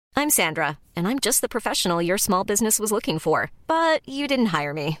I'm Sandra, and I'm just the professional your small business was looking for. But you didn't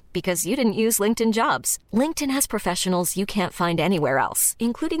hire me because you didn't use LinkedIn Jobs. LinkedIn has professionals you can't find anywhere else,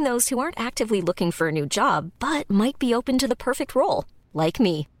 including those who aren't actively looking for a new job, but might be open to the perfect role, like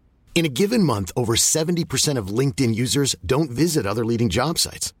me. In a given month, over 70% of LinkedIn users don't visit other leading job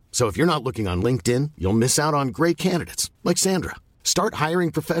sites. So if you're not looking on LinkedIn, you'll miss out on great candidates like Sandra. Start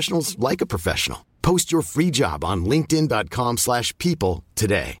hiring professionals like a professional. Post your free job on linkedin.com/people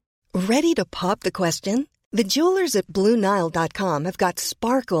today. Ready to pop the question? The jewelers at BlueNile.com have got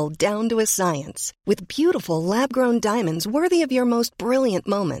sparkle down to a science with beautiful lab-grown diamonds worthy of your most brilliant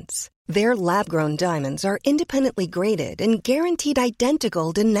moments. Their lab-grown diamonds are independently graded and guaranteed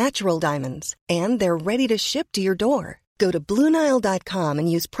identical to natural diamonds, and they're ready to ship to your door. Go to BlueNile.com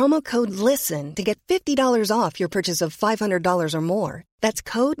and use promo code LISTEN to get $50 off your purchase of $500 or more.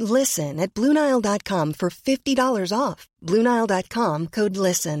 That's code LISTEN at BlueNile.com for $50 off. BlueNile.com, code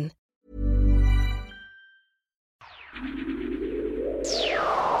LISTEN.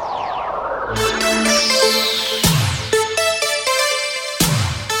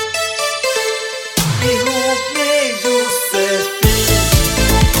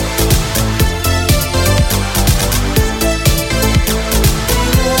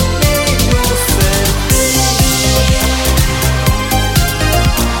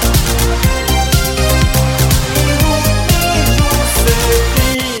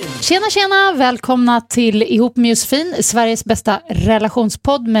 Tjena, välkomna till Ihop med Josefin, Sveriges bästa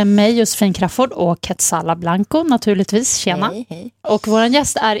relationspodd med mig Josefin Crafoord och Quetzala Blanco naturligtvis. Tjena. Hej. Och våran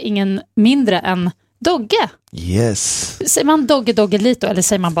gäst är ingen mindre än Dogge. Yes. Säger man Dogge lite eller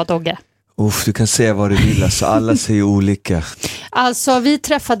säger man bara Dogge? Du kan säga vad du vill, alltså alla säger olika. Alltså vi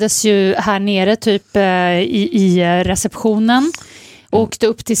träffades ju här nere typ i receptionen. Åkte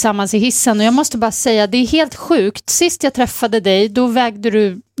upp tillsammans i hissen och jag måste bara säga, det är helt sjukt. Sist jag träffade dig, då vägde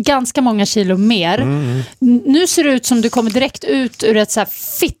du ganska många kilo mer. Nu ser det ut som du kommer direkt ut ur ett så här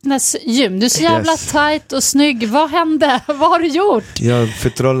fitnessgym. Du är så jävla tight och snygg. Vad hände? Vad har du gjort? Jag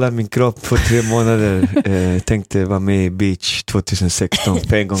förtrollade min kropp för 3 månader. Tänkte vara med i Beach 2016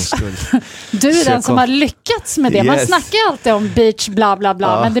 på en gångs skull. Du är den som har lyckats med det. Man snackar ju alltid om Beach bla bla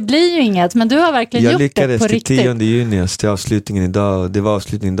bla, men det blir ju inget. Men du har verkligen gjort det på riktigt. Jag lyckades till 10 juni, alltså till avslutningen idag. Det var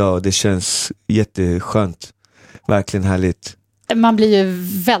avslutningen idag och det känns jätteskönt. Verkligen härligt. Man blir ju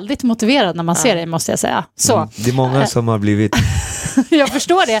väldigt motiverad när man ser dig, måste jag säga. Så. Det är många som har blivit. Jag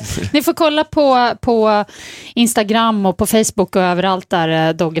förstår det. Ni får kolla på Instagram och på Facebook och överallt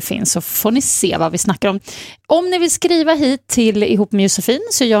där Dogge finns, så får ni se vad vi snackar om. Om ni vill skriva hit till Ihop med Josefin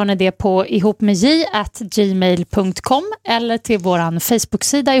så gör ni det på ihopmedj@gmail.com eller till våran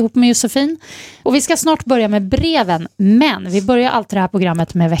Facebook-sida Ihop med Josefin. Och vi ska snart börja med breven, men vi börjar alltid det här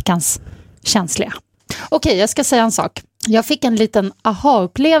programmet med veckans känsliga. Okej, jag ska säga en sak. Jag fick en liten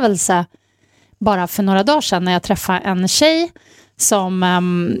aha-upplevelse bara för några dagar sedan när jag träffade en tjej som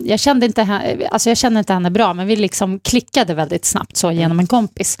jag kände inte henne bra, men vi liksom klickade väldigt snabbt så genom en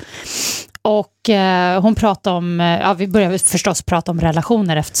kompis. Och hon pratade om, vi började förstås prata om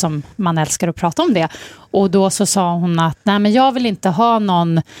relationer eftersom man älskar att prata om det. Och då så sa hon att nej, men jag vill inte ha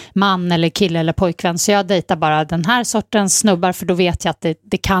någon man eller kille eller pojkvän, så jag dejtar bara den här sortens snubbar för då vet jag att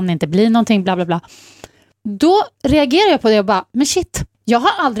det kan inte bli någonting bla bla bla. Då reagerar jag på det och bara, men shit, jag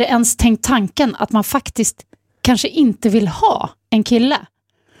har aldrig ens tänkt tanken att man faktiskt kanske inte vill ha en kille.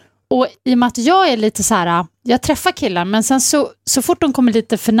 Och i och med att jag är lite så här, jag träffar killar men sen så fort de kommer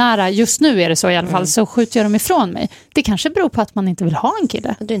lite för nära, just nu är det så i alla fall, så skjuter jag dem ifrån mig. Det kanske beror på att man inte vill ha en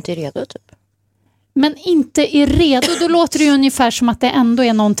kille. Du är inte redo typ. Men inte är redo, då låter det ju ungefär som att det ändå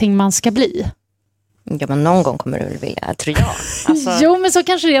är någonting man ska bli. Ja, men någon gång kommer du väl vilja, tror jag. Alltså. Jo, men så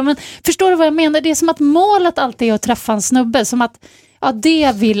kanske det är. Men förstår du vad jag menar? Det är som att målet alltid är att träffa en snubbe. Som att, ja,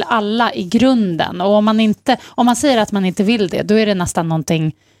 det vill alla i grunden. Och om man säger att man inte vill det, då är det nästan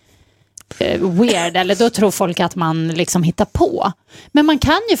någonting weird. Eller då tror folk att man liksom hittar på. Men man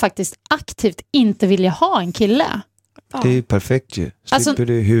kan ju faktiskt aktivt inte vilja ha en kille. Det är perfekt ju. Slipper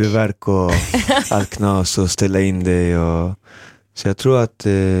du huvudvärk och allt knas och ställa in dig och... Så jag tror att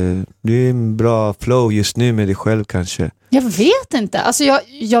du är en bra flow just nu med dig själv kanske. Jag vet inte. Alltså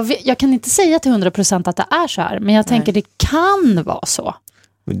jag kan inte säga till 100% att det är så här. Men jag tänker det kan vara så.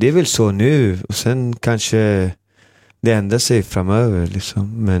 Men det är väl så nu. Och sen kanske det ändrar sig framöver.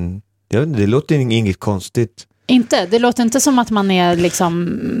 Liksom. Men det låter inget konstigt. Inte? Det låter inte som att man är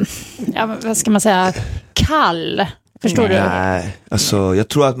liksom... Ja, vad ska man säga? Kall. Förstår du? Nej, alltså jag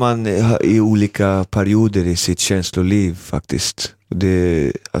tror att man är i olika perioder i sitt känsloliv faktiskt.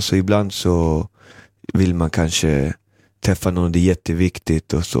 Alltså ibland så vill man kanske träffa någon, det är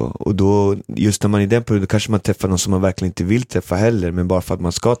jätteviktigt och så. Och då, just när man är i den perioden, kanske man träffar någon som man verkligen inte vill träffa heller, men bara för att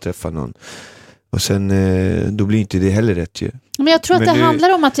man ska träffa någon. Och sen, då blir inte det heller rätt ju. Men jag tror att det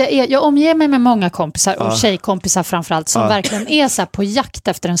handlar om att jag omger mig med många kompisar och tjejkompisar framförallt som verkligen är så här på jakt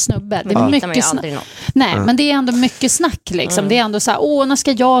efter en snubbe. Det är mycket snack. Nej, men det är ändå mycket snack liksom. Det är ändå så här, när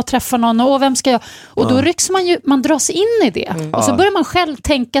ska jag träffa någon? Vem ska jag? Och då rycks man dras in i det. Och så börjar man själv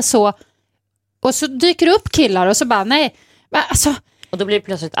tänka så. Och så dyker det upp killar och så bara, nej, alltså... Och då blir det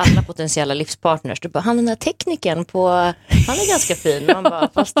plötsligt alla potentiella livspartners. Du bara, han den där tekniken på... Han är ganska fin. Man bara,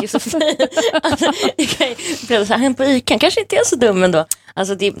 fast Josefin. Han på Ican kanske inte är så dum ändå.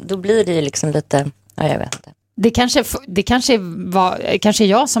 Alltså då blir det liksom lite... Ja, jag vet inte. Det kanske är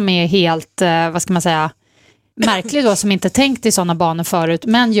jag som är helt, vad ska man säga... märklig då, som inte tänkt i sådana banor förut.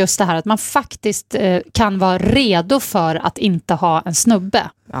 Men just det här att man faktiskt kan vara redo för att inte ha en snubbe.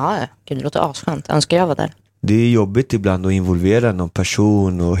 Ja, det låter asskönt. Önskar jag var där. Det är jobbigt ibland att involvera någon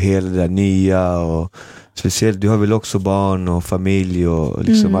person och hela det där nya och speciellt, du har väl också barn och familj och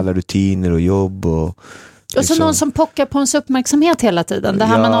liksom alla rutiner och jobb och så någon som pockar på ens uppmärksamhet hela tiden. Det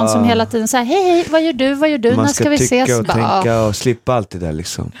här med någon som hela tiden säger hej, vad gör du? När ska vi ses? Man ska tycka och tänka och slippa allt det där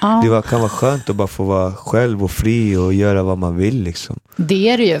liksom. Det kan vara skönt att bara få vara själv och fri och göra vad man vill liksom. Det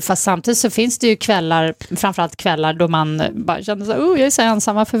är det ju, fast samtidigt så finns det ju kvällar, framförallt kvällar då man bara känner så jag är så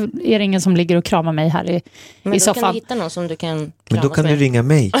ensam, varför är det ingen som ligger och kramar mig här i soffan? Men då kan du hitta någon som du kan kramas med. Men då kan du ringa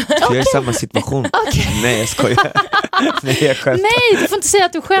mig, för jag är i samma situation. Nej, jag skojar. Nej, jag skämtar. Nej, du får inte säga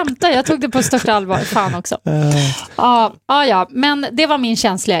att du skämtar. Jag tog det på största allvar. Fan också. Ja, men det var min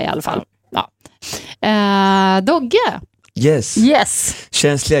känsliga i alla fall. Dogge. Yes.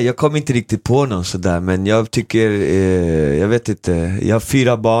 Känsliga, jag kom inte riktigt på någon sådär, men jag tycker, jag vet inte, jag har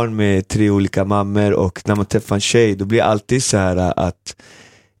 4 barn med 3 olika mammor och när man träffar en tjej då blir det alltid så här att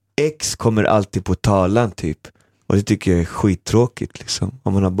ex kommer alltid på talan typ. Och det tycker jag är skittråkigt liksom.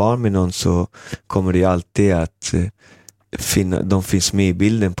 Om man har barn med någon så kommer det alltid att de finns med i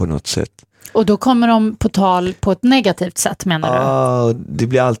bilden på något sätt. Och då kommer de på tal på ett negativt sätt, menar du? Ja, det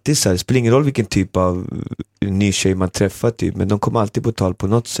blir alltid så här. Det spelar ingen roll vilken typ av ny tjej man träffar typ, men de kommer alltid på tal på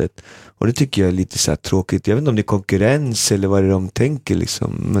något sätt. Och det tycker jag är lite så här tråkigt. Jag vet inte om det är konkurrens eller vad det är de tänker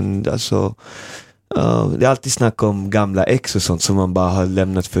liksom. Men alltså, det är alltid snack om gamla ex och sånt som man bara har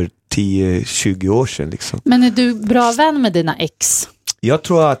lämnat för 10-20 år sedan liksom. Men är du bra vän med dina ex? Jag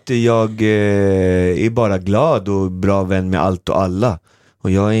tror att jag är bara glad och bra vän med allt och alla.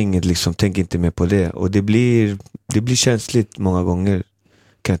 Och jag är inget liksom, tänker inte mer på det. Och det blir känsligt många gånger,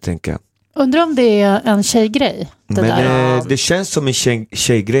 kan jag tänka. Undrar om det är en tjejgrej? Det känns som en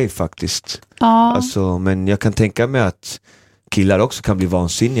tjejgrej faktiskt. Ja. Alltså, men jag kan tänka mig att killar också kan bli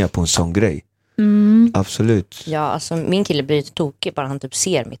vansinniga på en sån grej. Absolut. Ja, alltså min kille blir lite tokig bara han typ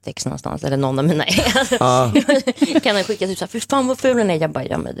ser mitt ex någonstans. Eller någon av mina kan han skicka typ såhär, för fan vad ful den är. Jag bara,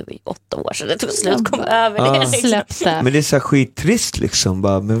 ja men det var ju 8 år sedan det tog slut, kom över det liksom. Men det är så här skittrist liksom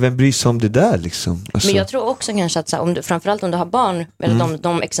bara, men vem bryr sig om det där liksom? Alltså. Men jag tror också kanske att så här, om du, framförallt om du har barn, eller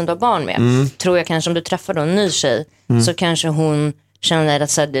de exen du har barn med, tror jag kanske om du träffar då en ny tjej, så kanske hon känner att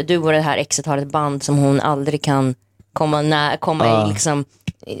så här, du och det här exet har ett band som hon aldrig kan komma i liksom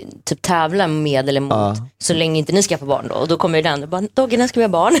typ tävla med eller mot så länge inte ni ska få barn då. Och då kommer ju den och bara, Dogge, när ska vi ha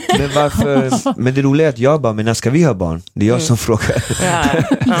barn? Men varför? Men det roliga är att jag bara, men när ska vi ha barn? Det är jag som frågar.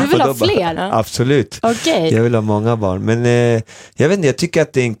 Du vill ha fler? Absolut. Okay. Jag vill ha många barn. Men jag vet inte, jag tycker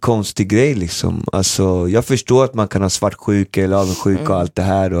att det är en konstig grej liksom. Alltså, jag förstår att man kan ha svartsjuka eller avundsjuka och allt det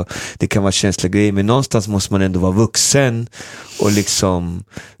här. Och det kan vara känsliga grejer. Men någonstans måste man ändå vara vuxen. Och liksom,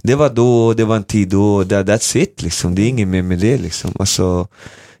 det var då, det var en tid då. That's it liksom. Det är inget mer med det liksom. Alltså,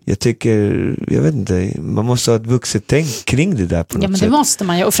 jag tycker, jag vet inte, man måste ha ett vuxet tänk kring det där på något sätt. Ja, men det måste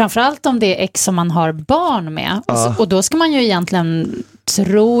man ju. Och framförallt om det är ex som man har barn med. Och då ska man ju egentligen,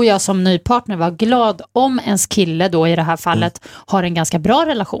 tror jag som ny partner, vara glad om ens kille då i det här fallet har en ganska bra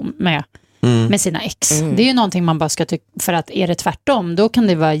relation med sina ex. Det är ju någonting man bara ska tycka, för att är det tvärtom, då kan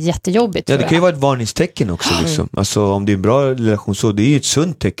det vara jättejobbigt. Ja, det kan ju vara ett varningstecken också liksom. Alltså om det är en bra relation så, det är ju ett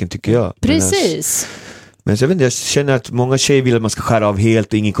sunt tecken tycker jag. Precis. Men jag vet inte, jag känner att många tjejer vill att man ska skära av helt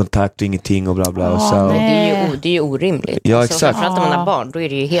och ingen kontakt och ingenting och bla bla. Det är ju orimligt. Ja, alltså, exakt. framförallt om man har barn, då är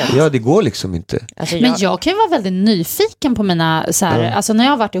det ju helt... Ja, det går liksom inte. Alltså, Men jag kan ju vara väldigt nyfiken på mina så här, alltså när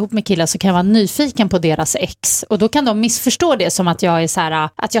jag har varit ihop med killar så kan jag vara nyfiken på deras ex. Och då kan de missförstå det som att jag är så här,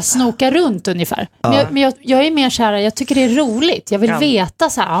 att jag snokar runt ungefär. Men jag är mer så här, jag tycker det är roligt. Jag vill veta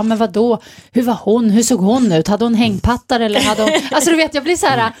så här, men vadå? Hur var hon? Hur såg hon ut? Hade hon hängpattar eller hade hon... Alltså du vet, jag blir så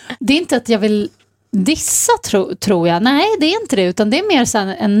här, det är inte att jag vill dissa tror jag. Nej, det är inte det, utan det är mer så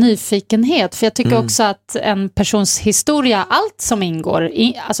här en nyfikenhet. För jag tycker också att en persons historia, allt som ingår,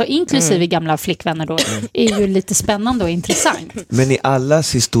 alltså inklusive gamla flickvänner då, är ju lite spännande och intressant. Men i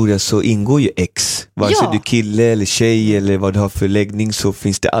allas historia så ingår ju ex. Vare sig du är kille eller tjej eller vad du har för läggning, så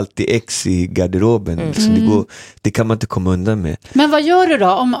finns det alltid ex i garderoben. Så det kan man inte komma undan med. Men vad gör du då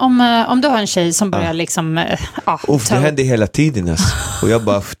om du har en tjej som börjar liksom... det händer hela tiden alltså. Och jag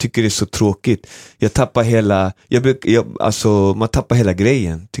bara tycker det är så tråkigt. Jag tappar hela... man tappar hela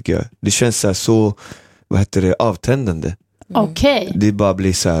grejen, tycker jag. Det känns så avtändande. Okej. Det bara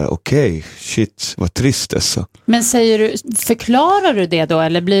blir så här, shit, vad trist alltså. Men förklarar du det då,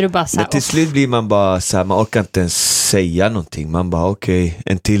 eller blir du bara så här... Men till slut blir man bara så här, man orkar inte ens säga någonting. Man bara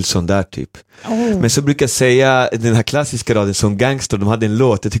en till sån där typ. Men så brukar jag säga den här klassiska raden som Gangster, de hade en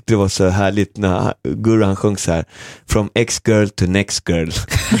låt, jag tyckte det var så härligt när Guru han sjöng så här: From ex-girl to next girl.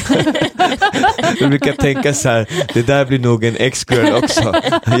 Jag brukar tänka så här, det där blir nog en ex-girl också.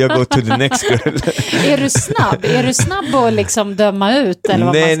 Jag går to the next girl. Är du snabb att liksom döma ut, eller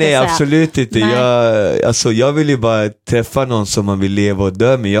vad man ska säga? Absolut inte. Jag vill ju bara träffa någon som man vill leva och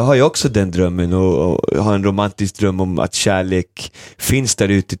dö med. Jag har ju också den drömmen och har en romantisk dröm om att kärlek finns där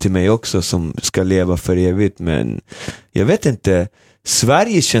ute till mig också, som ska leva för evigt. Men jag vet inte,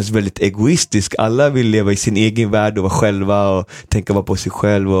 Sverige känns väldigt egoistisk. Alla vill leva i sin egen värld och vara själva och tänka bara på sig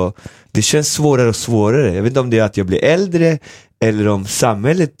själv, och det känns svårare och svårare. Jag vet inte om det är att jag blir äldre eller om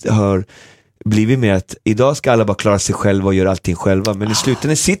samhället har blivit med att idag ska alla bara klara sig själva och göra allting själva, men i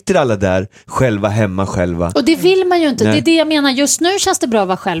slutändan sitter alla där själva, hemma själva. Och det vill man ju inte. Nej. Det är det jag menar. Just nu känns det bra att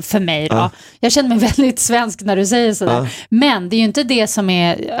vara själv för mig då. Jag känner mig väldigt svensk när du säger sådär. Men det är ju inte det som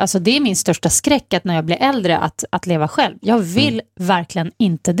är, alltså det är min största skräck, att när jag blir äldre att leva själv. Jag vill verkligen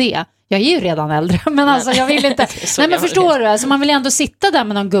inte det. Jag är ju redan äldre, men alltså jag vill inte. Nej, men förstår du, alltså man vill ändå sitta där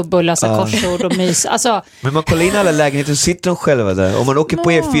med någon gubbe och lösa korsord och mys. Alltså... Men man kollar in alla lägenheter, så sitter de själva där. Om man åker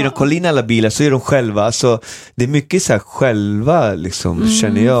på E4 och kollar in alla bilar, så är de själva. Alltså, det är mycket så här själva liksom,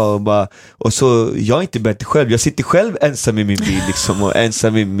 känner jag. Och så, jag är inte bättre själv. Jag sitter själv ensam i min bil liksom, och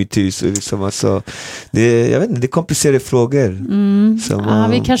ensam i mitt hus. Liksom, alltså, jag vet inte, det är komplicerade frågor.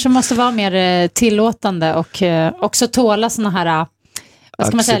 Vi kanske måste vara mer tillåtande och också tåla såna här... Vad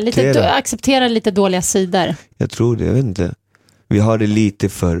ska man säga? Acceptera lite dåliga sidor. Jag tror det, jag vet inte. Vi har det lite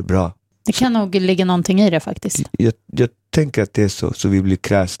för bra. Det kan nog ligga någonting i det faktiskt. Jag tänker att det är så vi blir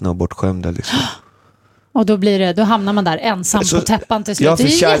kräsna och bortskämda liksom. Och då hamnar man där ensam på täppan till slut. Det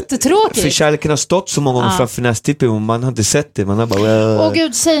är jättetråkigt. För kärleken har stått så många gånger framför nästippen, och man har inte sett det. Man har bara... Åh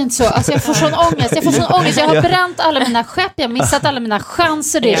gud, säg inte så. Alltså jag får sån ångest. Jag har bränt alla mina skepp. Jag har missat alla mina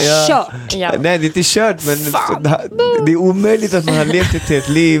chanser. Det är kört. Nej, det är inte kört, men det är omöjligt att man har levt ett helt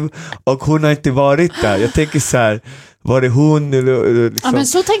liv och hon har inte varit där. Jag tänker så här... Var det hon eller liksom? Ja, men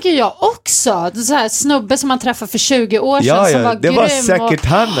så tänker jag också. Så här snubbe som man träffade för 20 år sedan som var det grym. Var säkert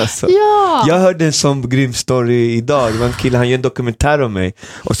han alltså. Ja. Jag hörde en sån grym story idag. Det var en kille, han gör en dokumentär om mig.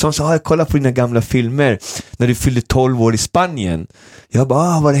 Och så sa jag kolla på dina gamla filmer när du fyllde 12 år i Spanien. Jag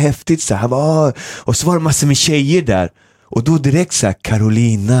bara, var det häftigt så här. Bara, och så var det massor med tjejer där. Och då direkt så här,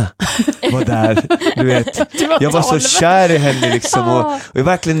 Carolina var där, du vet. Jag var så kär i henne liksom. Och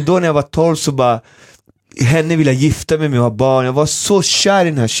verkligen då när jag var 12 så bara, henne ville jag gifta mig med och ha barn. Jag var så kär i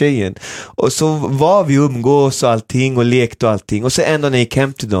den här tjejen. Och så var vi umgås och allting och lekte och allting. Och så en dag när jag gick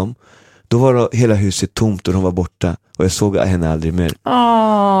hem till dem, då var hela huset tomt och de var borta. Och jag såg henne aldrig mer.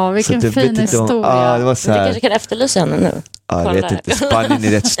 Vilken fin historia. Det var så här, du kanske kan efterlysa henne nu. Jag vet inte, Spanien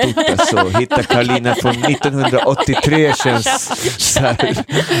är rätt stort alltså. Hitta Carolina från 1983 känns så här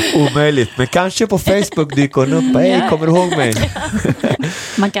omöjligt. Men kanske på Facebook dyker hon upp. Hej, kommer du ihåg mig?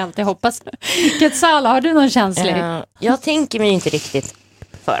 Man kan alltid hoppas. Quetzala, har du någon känslig? Jag tänker mig inte riktigt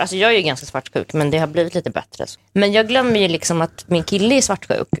för. Alltså jag är ju ganska svartsjuk, men det har blivit lite bättre. Men jag glömmer ju liksom att min kille är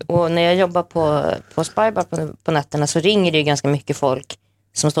svartsjuk. Och när jag jobbar på Spybar på nätterna så ringer det ju ganska mycket folk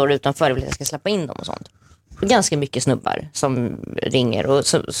som står utanför och vill att jag ska släppa in dem och sånt. Ganska mycket snubbar som ringer. Och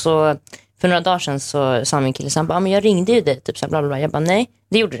så för några dagar sedan så sa min kille så han bara, men jag ringde ju dig typ så bla bla bla. Jag bara, nej,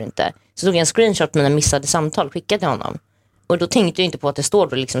 det gjorde du inte. Så tog jag en screenshot med mina missade samtal och skickade till honom. Och då tänkte jag inte på att det står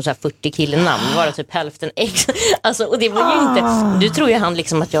då liksom så här 40 killenamn. Det var typ hälften ex. Alltså, och det var ju inte... Du tror ju han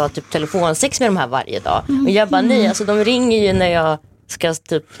liksom att jag har typ telefonsex med de här varje dag. Och jag bara, nej, alltså de ringer ju när jag ska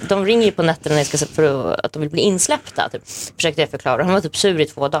typ... De ringer ju på nätterna när jag ska för att de vill bli insläppta. Typ. Försökte jag förklara. Han var typ sur i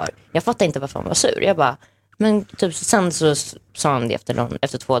 2 dagar. Jag fattade inte varför han var sur. Jag bara... Men typ sen så sa han det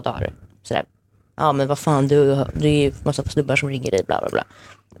efter 2 dagar. Sådär. Ja, men vad fan, det är ju massa snubbar som ringer dig, bla bla bla.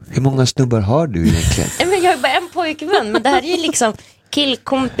 Hur många snubbar har du egentligen? Men jag har bara en pojkvän, men det här är ju liksom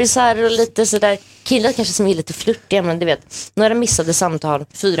killkompisar och lite sådär. Killar kanske som är lite flirtiga, men du vet, några missade samtal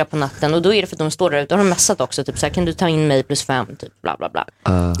 4 på natten, och då är det för att de står där ute och har messat också, typ såhär, kan du ta in mig +5, typ bla bla bla.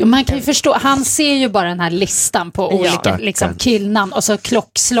 Man kan ju förstå, han ser ju bara den här listan på olika liksom, killnamn och så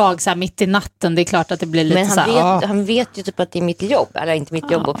klockslag så här, mitt i natten, det är klart att det blir lite men så här. Han vet ju typ att det är mitt jobb, eller inte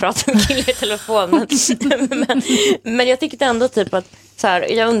mitt jobb att prata med killar i telefon, men jag tyckte ändå typ att så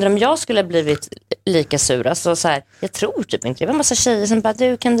här, jag undrar om jag skulle blivit lika sur. Alltså, så här, jag tror typ inte. Det var en massa tjejer som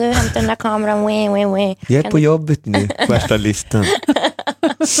bara, kan du hämta den där kameran? Jag är på jobbet nu, värsta listan.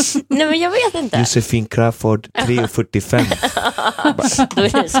 Nej, men jag vet inte. Josefin Crawford, 3:45. Då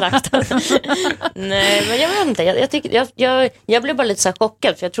är det slaktat. Nej, men jag vet inte. Jag blev bara lite så här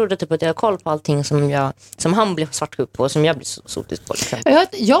chockad, för jag trodde typ att jag har koll på allting som han blev svartsjuk på och som jag blir sotis på. Liksom.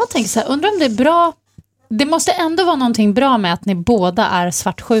 Jag tänker så här, undrar om det är bra. Det måste ändå vara någonting bra med att ni båda är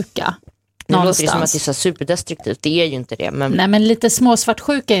svartsjuka. Det låter ju som att det är så superdestruktivt. Det är ju inte det. Men... Nej, men lite små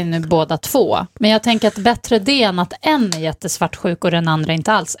svartsjuka är nu båda två. Men jag tänker att bättre det än att en är jättesvartsjuk och den andra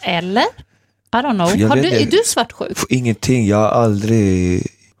inte alls. Eller? I don't know. Är du svartsjuk? Ingenting. Jag har aldrig...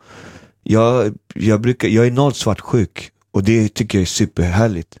 Jag är noll svartsjuk. Och det tycker jag är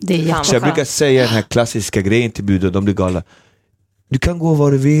superhärligt. Det är jätteskönt. Så jag brukar säga den här klassiska grejen till Bud och de blir galna. Du kan gå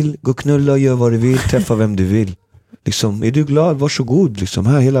var du vill, gå knulla och göra vad du vill, träffa vem du vill. Liksom, är du glad? Varsågod. Liksom,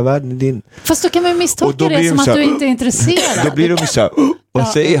 här, hela världen är din. Fast då kan man misstolka det som att du inte är intresserad. Då blir de så här, vad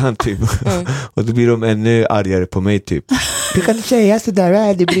säger han typ? Och då blir de ännu argare på mig typ. Du kan inte säga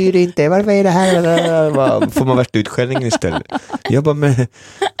sådär, det blir det inte. Varför är det här? Får man värsta utskällningen istället. Jag bara, men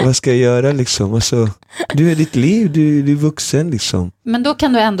vad ska jag göra liksom? Alltså, du är ditt liv, du är vuxen liksom. Men då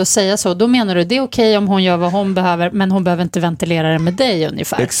kan du ändå säga så. Då menar du det är okej om hon gör vad hon behöver, men hon behöver inte ventilera det med dig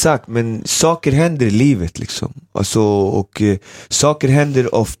ungefär. Exakt, men saker händer i livet liksom. Alltså, och saker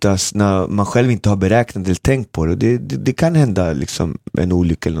händer oftast när man själv inte har beräknat eller tänkt på det. Det kan hända liksom en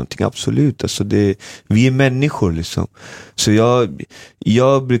olycka eller någonting, absolut. Alltså vi är människor liksom. Så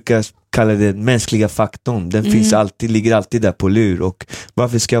jag brukar kalla det den mänskliga faktorn. Den finns alltid, ligger alltid där på lur. Och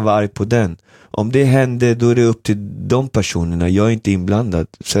varför ska jag vara arg på den? Om det händer, då är det upp till de personerna. Jag är inte inblandad.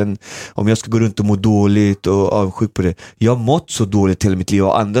 Sen om jag ska gå runt och må dåligt och avsjuk på det. Jag har mått så dåligt hela mitt liv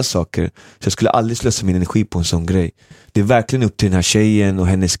och andra saker. Så jag skulle aldrig slösa min energi på en sån grej. Det är verkligen upp till den här tjejen och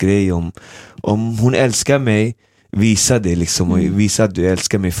hennes grej. Om hon älskar mig, visa det liksom. Och visa att du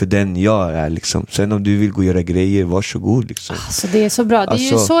älskar mig för den jag är liksom. Sen om du vill gå och göra grejer, varsågod liksom. Alltså det är så bra, det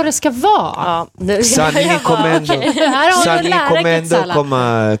är ju så det ska vara. Ja, sanningen kommer ändå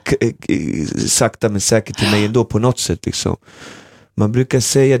komma sakta men säkert till mig ändå på något sätt liksom. Man brukar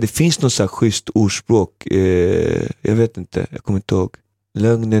säga, det finns något så här schysst ordspråk, jag vet inte, jag kommer inte ihåg.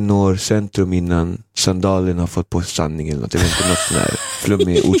 Lögnen når centrum innan sandalen har fått på sanningen eller något. Jag vet inte, något sån här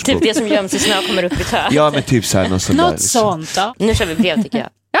flummig ordspråk. Typ det som göms i snö kommer upp i tö. Ja, men typ så här, något sånt där. Något sånt, ja. Nu kör vi brev tycker jag.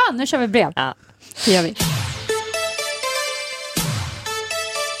 Ja, nu kör vi brev. Ja. Det gör vi.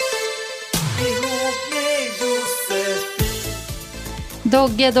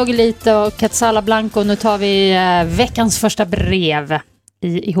 Doggelito och Quetzala Blanco. Nu tar vi veckans första brev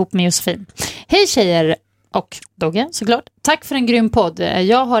ihop med Josefin. Hej tjejer och Dogge, såklart. Tack för en grym podd.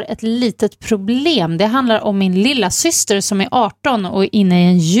 Jag har ett litet problem. Det handlar om min lilla syster som är 18 och är inne i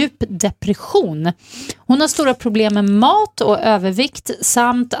en djup depression. Hon har stora problem med mat och övervikt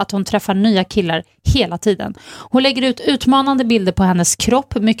samt att hon träffar nya killar hela tiden. Hon lägger ut utmanande bilder på hennes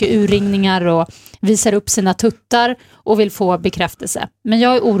kropp, mycket urringningar och visar upp sina tuttar och vill få bekräftelse. Men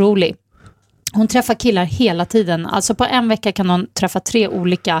jag är orolig. Hon träffar killar hela tiden. Alltså på en vecka kan hon träffa 3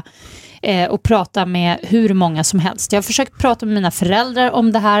 olika och prata med hur många som helst. Jag har försökt prata med mina föräldrar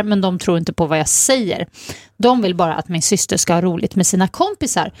om det här, men de tror inte på vad jag säger. De vill bara att min syster ska ha roligt med sina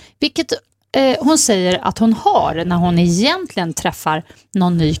kompisar, vilket hon säger att hon har när hon egentligen träffar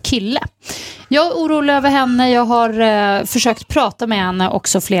någon ny kille. Jag är orolig över henne. Jag har försökt prata med henne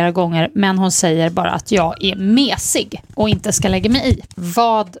också flera gånger, men hon säger bara att jag är mesig och inte ska lägga mig i.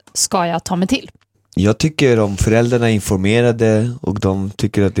 Vad ska jag ta mig till? Jag tycker om föräldrarna är informerade och de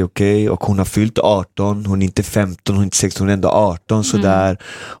tycker att det är okej. Och hon har fyllt 18, hon är inte 15, hon är inte 16, hon är ändå 18 sådär.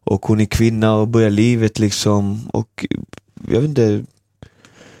 Och hon är kvinna och börjar livet liksom. Och jag vet inte,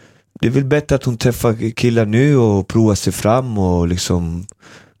 det är väl bättre att hon träffar killar nu och provar sig fram och liksom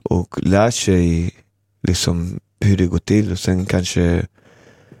och lär sig liksom hur det går till. Och sen kanske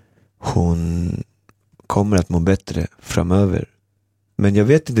hon kommer att må bättre framöver. Men jag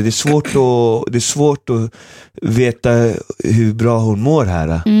vet inte, det är svårt att veta hur bra hon mår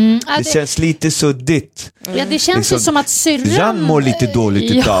här. Det känns lite suddigt. Ja, det känns liksom, som att syrran mår lite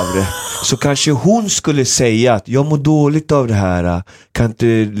dåligt utav det. Så kanske hon skulle säga att jag mår dåligt av det här. Kan inte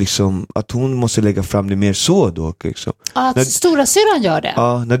liksom, att hon måste lägga fram det mer så då liksom. Att stora syrran gör det.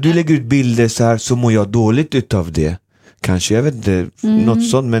 Ja, när du lägger ut bilder så här så mår jag dåligt utav det. Kanske, jag vet inte, något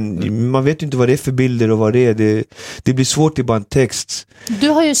sånt, men man vet inte vad det är för bilder och vad det är. Det blir svårt i bara en text. Du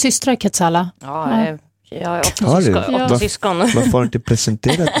har ju systrar, Ketsala. Ja, jag har 8 syskon. Varför har du inte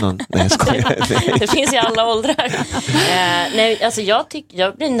presenterat någon? Nej, jag skojar. Det finns i alla åldrar. Nej, alltså jag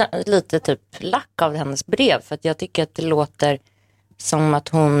blir lite typ lack av hennes brev, för att jag tycker att det låter som att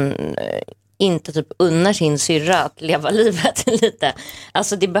hon inte typ unnar sin syrra att leva livet lite.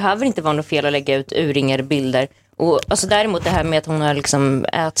 Alltså det behöver inte vara något fel att lägga ut urringade bilder. Och alltså däremot det här med att hon har liksom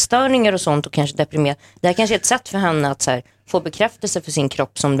ätstörningar och sånt och kanske deprimerad. Det här kanske är ett sätt för henne att så här, få bekräftelse för sin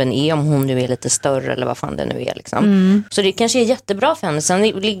kropp som den är, om hon nu är lite större eller vad fan det nu är liksom. Så det kanske är jättebra för henne. Sen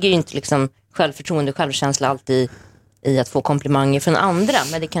ligger ju inte liksom självförtroende och självkänsla alltid i att få komplimanger från andra,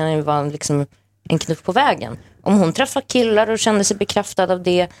 men det kan ju vara liksom en knuff på vägen. Om hon träffar killar och känner sig bekräftad av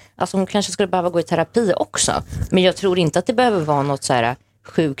det, alltså hon kanske skulle behöva gå i terapi också. Men jag tror inte att det behöver vara något så här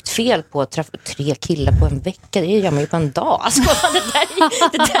sjukt fel på att träffa 3 killar på en vecka. Det gör man ju på en dag. Alltså,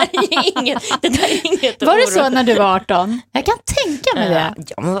 det där är inget var det så när du var 18? Jag kan tänka mig det.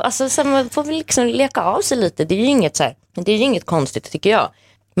 Ja, men alltså, så man får väl liksom leka av sig lite. Det är ju inget, så här, det är ju inget konstigt, tycker jag.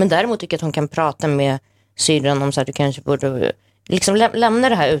 Men däremot tycker jag att hon kan prata med syrran om så att du kanske borde liksom lämna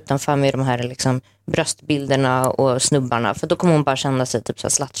det här utanför med de här liksom bröstbilderna och snubbarna, för då kommer hon bara känna sig typ så här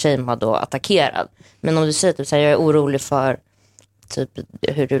slut-shamed och attackerad. Men om du säger typ så här, jag är orolig för typ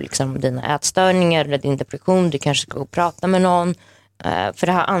hur du liksom, dina ätstörningar eller din depression, du kanske ska gå och prata med någon, för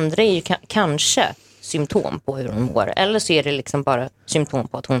det här andra är ju kanske symptom på hur hon mår, eller så är det liksom bara symptom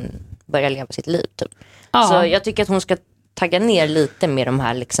på att hon börjar leva sitt liv typ. Så jag tycker att hon ska tagga ner lite med de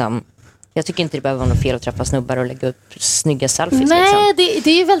här liksom. Jag tycker inte det behöver vara något fel att träffa snubbar och lägga upp snygga selfies. Nej, liksom.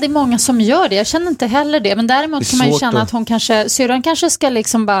 det är ju väldigt många som gör det. Jag känner inte heller det. Men däremot kan man ju känna att hon kanske, syrran kanske ska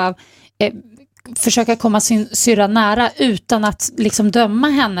liksom bara försöka komma sin syrra nära utan att liksom döma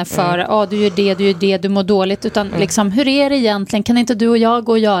henne för du gör det, du mår dåligt. Utan liksom, hur är det egentligen? Kan inte du och jag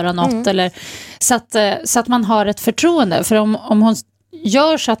gå och göra något? Eller, så att man har ett förtroende. För om hon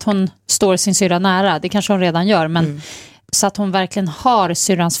gör så att hon står sin syrra nära, det kanske hon redan gör, men så att hon verkligen har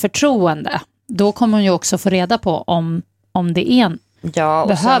syrrans förtroende, då kommer hon ju också få reda på om det är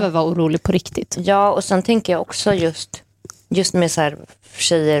behöver vara orolig på riktigt. Ja, och sen tänker jag också just med så här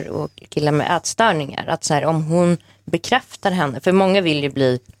tjejer och killar med ätstörningar, att så här, om hon bekräftar henne, för många vill ju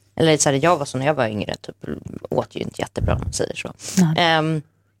bli, eller så här, jag var så när jag var yngre, typ, åt ju inte jättebra om man säger så.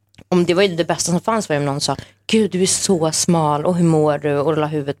 Om det var ju det bästa som fanns, var om någon sa, gud du är så smal och hur mår du, och la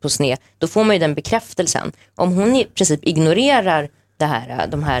huvudet på sned, då får man ju den bekräftelsen. Om hon i princip ignorerar det här,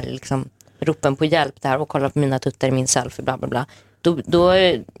 de här liksom ropen på hjälp där, och kollar på mina tuttar i min selfie, bla bla bla, då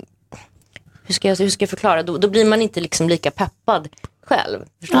hur ska jag förklara, då blir man inte liksom lika peppad själv.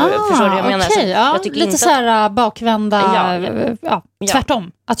 Förstår du vad jag menar? Okay, jag lite inte så här bakvända,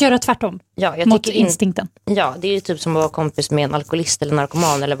 tvärtom. Att göra tvärtom mot instinkten. Ja, det är ju typ som att vara kompis med en alkoholist eller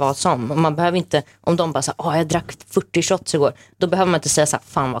narkoman eller vad som. Man behöver inte, om de bara säger, jag drack 40 shots igår, då behöver man inte säga så här,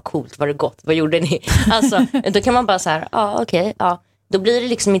 fan vad coolt, var det gott, vad gjorde ni? Alltså, då kan man bara så här, okej. Då blir det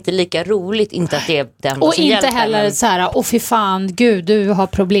liksom inte lika roligt, inte att det är den och som inte hjälper, heller så här, fy fan, gud, du har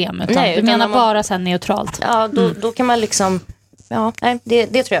problem. Utan du menar bara så här neutralt. Ja, då kan man liksom,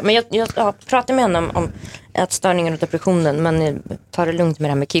 det tror jag. Men jag pratar med henne om ätstörningen och depressionen, men ta det lugnt med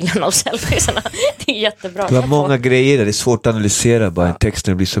det här med killarna och selfiesarna. Det är jättebra. Det var många grejer där, det är svårt att analysera bara en text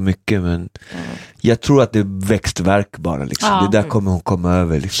när det blir så mycket, men jag tror att det är växtverk bara liksom. Det där kommer hon komma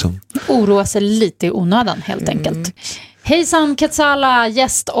över liksom. Oroa sig lite i onödan helt enkelt. Hejsan Ketsala,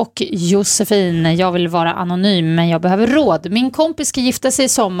 gäst och Josefin. Jag vill vara anonym, men jag behöver råd. Min kompis ska gifta sig i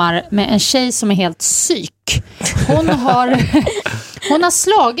sommar med en tjej som är helt psyk. Hon har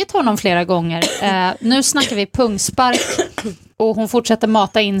slagit honom flera gånger. Nu snackar vi pungspark, och hon fortsätter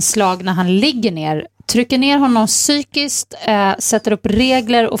mata inslag när han ligger ner. Trycker ner honom psykiskt, sätter upp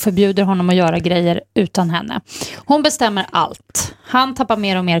regler och förbjuder honom att göra grejer utan henne. Hon bestämmer allt. Han tappar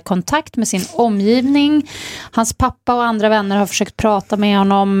mer och mer kontakt med sin omgivning. Hans pappa och andra vänner har försökt prata med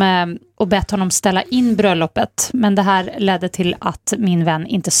honom och bett honom ställa in bröllopet. Men det här ledde till att min vän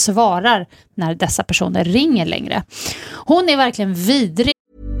inte svarar när dessa personer ringer längre. Hon är verkligen vidrig.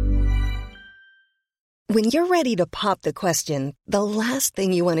 When you're ready to pop the question, the last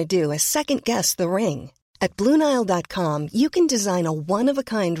thing you want to do is second guess the ring. At BlueNile.com, you can design a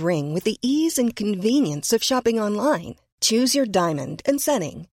one-of-a-kind ring with the ease and convenience of shopping online. Choose your diamond and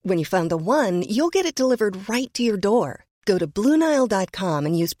setting. When you find the one, you'll get it delivered right to your door. Go to BlueNile.com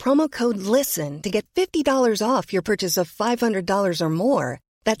and use promo code LISTEN to get $50 off your purchase of $500 or more.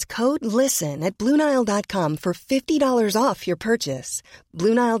 That's code LISTEN at BlueNile.com for $50 off your purchase.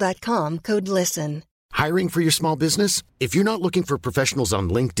 BlueNile.com, code LISTEN. Hiring for your small business? If you're not looking for professionals on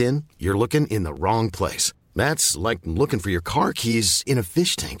LinkedIn, you're looking in the wrong place. That's like looking for your car keys in a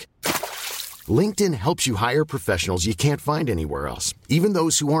fish tank. LinkedIn helps you hire professionals you can't find anywhere else, even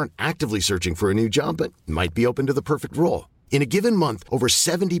those who aren't actively searching for a new job but might be open to the perfect role. In a given month, over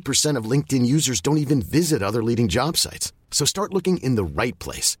 70% of LinkedIn users don't even visit other leading job sites. So start looking in the right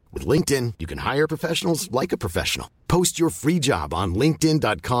place. With LinkedIn, you can hire professionals like a professional. Post your free job on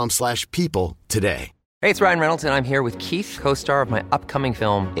linkedin.com/people today. Hey, it's Ryan Reynolds, and I'm here with Keith, co-star of my upcoming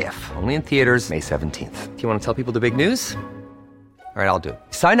film, If, only in theaters May 17th. Do you want to tell people the big news? All right, I'll do it.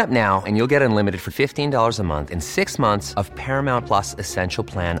 Sign up now and you'll get unlimited for $15 a month and 6 months of Paramount Plus Essential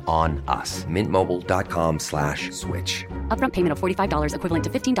Plan on us. MintMobile.com/switch. Upfront payment of $45 equivalent to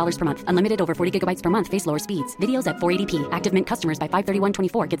 $15 per month. Unlimited over 40 gigabytes per month. Face lower speeds. Videos at 480p. Active Mint customers by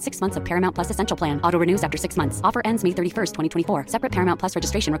 531.24 get 6 months of Paramount Plus Essential Plan. Auto renews after 6 months. Offer ends May 31st, 2024. Separate Paramount Plus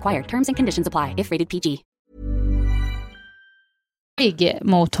registration required. Terms and conditions apply if rated PG.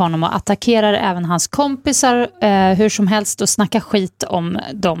 Mot honom och attackerar även hans kompisar hur som helst och snackar skit om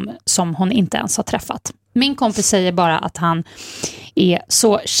dem som hon inte ens har träffat. Min kompis säger bara att han är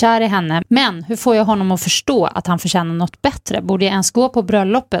så kär i henne, men hur får jag honom att förstå att han förtjänar något bättre? Borde jag ens gå på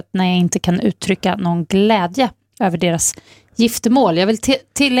bröllopet när jag inte kan uttrycka någon glädje över deras giftermål? Jag vill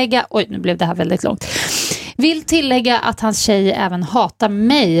tillägga, nu blev det här väldigt långt. Vill tillägga att hans tjej även hatar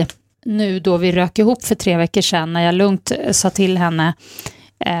mig. Nu då vi rök ihop för 3 veckor sedan när jag lugnt sa till henne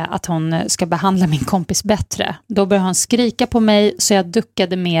att hon ska behandla min kompis bättre. Då började hon skrika på mig så jag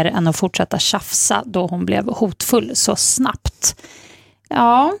duckade mer än att fortsätta tjafsa då hon blev hotfull så snabbt.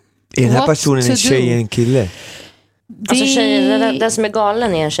 Ja. Är den här personen en tjej eller en kille? Alltså tjejen, den som är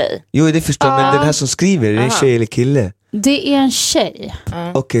galen är en tjej. Jo, det förstår jag, men den här som skriver, är det en tjej eller kille? Det är en tjej.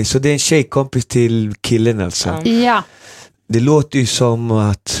 Okej, så det är en tjejkompis till killen alltså? Ja. Det låter ju som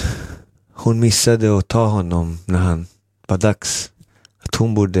att hon missade att ta honom när han var dags. Att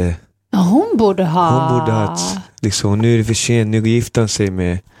hon borde ha ett, liksom, nu är det för sent, nu gifter han sig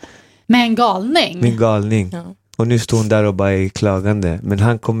med en galning. Med en galning. Ja. Och nu står hon där och bara är klagande. Men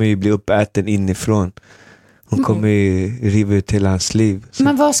han kommer ju bli uppäten inifrån. Hon kommer ju riva ut hela hans liv. Så.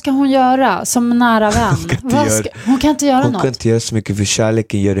 Men vad ska hon göra som nära vän? Hon kan inte göra något. Hon kan inte göra så mycket, för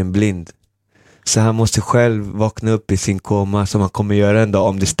kärleken gör en blind. Så han måste själv vakna upp i sin koma, som han kommer göra en dag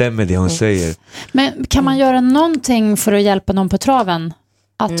om det stämmer det hon säger. Men kan man göra någonting för att hjälpa någon på traven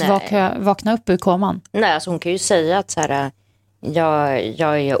att vakna upp ur koman? Nej, alltså hon kan ju säga att så här,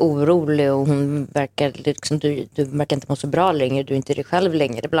 jag är orolig och hon verkar liksom, du verkar inte må så bra längre, du är inte dig själv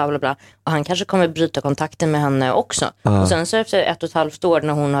längre, bla bla bla. Och han kanske kommer bryta kontakten med henne också. Och sen så efter 1,5 år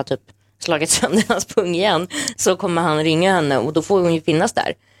när hon har typ slagit sönder hans pung igen, så kommer han ringa henne och då får hon ju finnas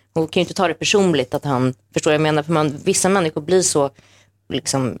där. Hon kan ju inte ta det personligt att han, förstår jag menar, för vissa människor blir så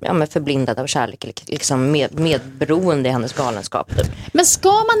liksom, förblindade av kärlek eller liksom medberoende i hennes galenskap. Typ. Men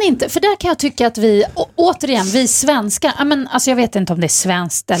ska man inte, för där kan jag tycka att vi, återigen, vi svenskar, alltså jag vet inte om det är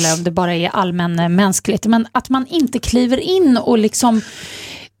svenskt eller om det bara är allmän mänskligt, men att man inte kliver in och liksom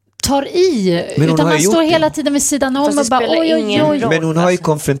tar i, utan man står hela tiden vid sidan om och bara oj. Men hon har ju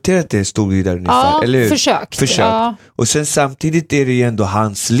konfronterat det, stod ju där ungefär. Ja, eller försökt. Ja. Och sen samtidigt är det ju ändå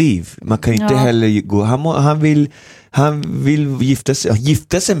hans liv. Man kan ju inte heller gå, han vill gifta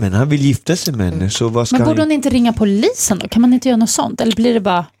sig med henne. Han vill gifta sig med henne. Så vad ska men borde hon inte ringa polisen då? Kan man inte göra något sånt? Eller blir det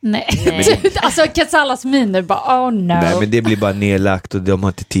bara, nej. Alltså Kasalas miner bara, oh no. Nej, men det blir bara nedlagt och de har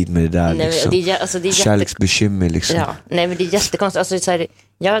inte tid med det där. Nej, liksom. det är kärleksbekymmer liksom. Ja, nej men det är jättekonstigt. Alltså, så här,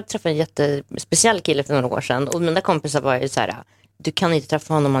 jag träffade en jättespeciell kille för några år sedan och mina kompisar var ju så här: du kan inte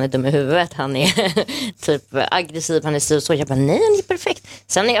träffa honom, han är dum i huvudet, han är typ aggressiv, han är så. Jag bara, nej, han är perfekt.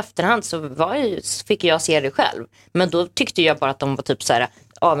 Sen i efterhand så fick jag se det själv. Men då tyckte jag bara att de var typ så här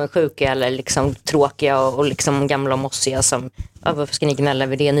avundsjuka eller liksom tråkiga och liksom gamla och mossiga som, varför ska ni gnälla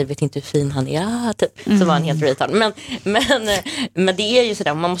över det? Ni vet inte hur fin han är, typ. Så var han helt retard. Men det är ju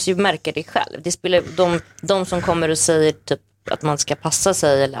sådär, man måste ju märka det själv. Det spelar de som kommer och säger typ att man ska passa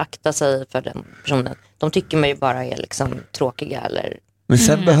sig eller akta sig för den personen, de tycker man ju bara är liksom tråkiga eller... Men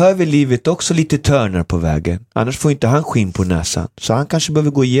sen behöver livet också lite törnar på vägen. Annars får inte han skinn på näsan. Så han kanske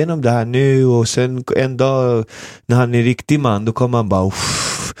behöver gå igenom det här nu och sen en dag när han är riktig man, då kommer han bara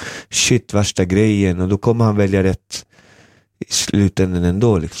shit, värsta grejen, och då kommer han välja rätt i slutändan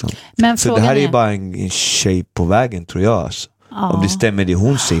ändå liksom. Men så det här är ju bara en tjej på vägen, tror jag alltså. Om det stämmer det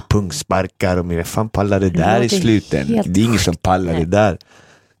hon säger, punksparkar och vad fan pallar det där i sluten? Det är ingen som pallar det där.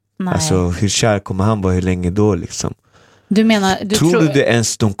 Nej. Alltså hur kär kommer han vara, hur länge då liksom? Du menar, tror du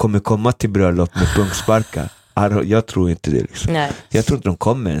ens de kommer komma till bröllop med punksparkar? Jag tror inte det liksom. Nej. Jag tror inte de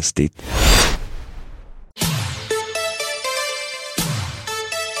kommer ens dit.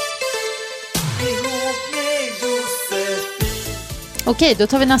 Okej, då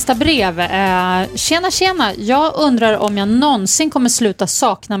tar vi nästa brev. Tjena. Jag undrar om jag någonsin kommer sluta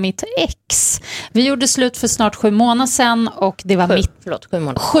sakna mitt ex. Vi gjorde slut för snart 7 månader sedan och det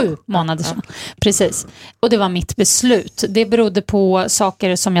var 7 månader sedan. Precis. Och det var mitt beslut. Det berodde på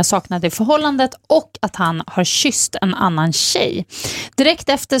saker som jag saknade i förhållandet och att han har kysst en annan tjej. Direkt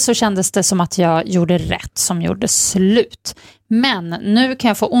efter så kändes det som att jag gjorde rätt som gjorde slut. Men nu kan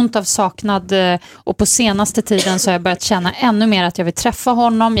jag få ont av saknad och på senaste tiden så har jag börjat känna ännu mer att jag vill träffa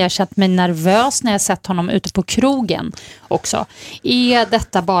honom. Jag har känt mig nervös när jag sett honom ute på krogen också. Är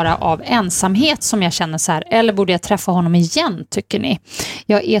detta bara av ensamhet som jag känner så här, eller borde jag träffa honom igen, tycker ni?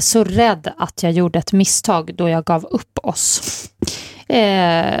 Jag är så rädd att jag gjorde ett misstag då jag gav upp oss.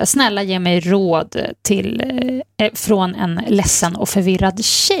 Snälla ge mig råd till från en ledsen och förvirrad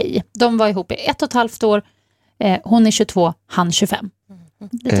tjej. De var ihop i 1,5 år. Hon är 22, han 25.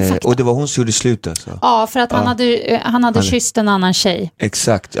 Och det var hon som gjorde slut alltså? Ja, för att han hade kysst en annan tjej.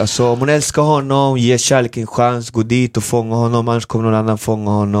 Exakt, alltså om hon älskar honom, ge kärleken en chans, gå dit och fånga honom, annars kommer någon annan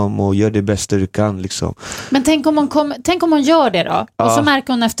fånga honom och gör det bästa du kan liksom. Men tänk om hon gör det då? Och så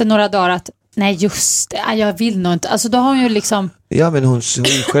märker hon efter några dagar att nej just det, jag vill nog inte. Alltså då har hon ju liksom... Ja, men hon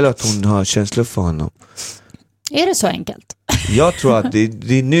själv att hon har känslor för honom. Är det så enkelt? Jag tror att det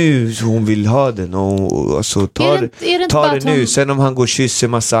är nu hon vill ha den och alltså, ta det nu. Sen om han går och kysser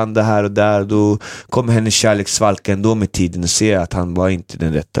massa andra här och där, då kommer hennes kärleksvalka ändå med tiden och ser att han var inte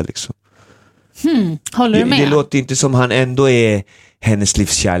den rätta liksom. Håller du med? Det låter inte som han ändå är hennes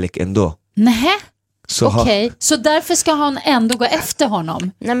livskärlek ändå. Nej. Okej, så därför ska hon ändå gå efter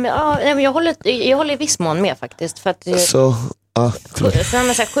honom? Nej, men jag håller i viss mån med faktiskt. För att, så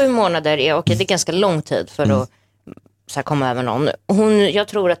 7 månader är det är ganska lång tid för att så här, komma över någon. Jag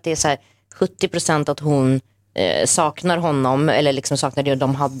tror att det är så här 70% att hon saknar honom eller liksom saknar det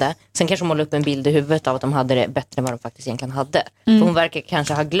de hade. Sen kanske hon målar upp en bild i huvudet av att de hade det bättre än vad de faktiskt egentligen hade. För hon verkar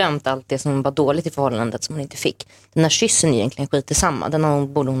kanske ha glömt allt det som var dåligt i förhållandet som hon inte fick. Den här kyssen är egentligen skit i samma.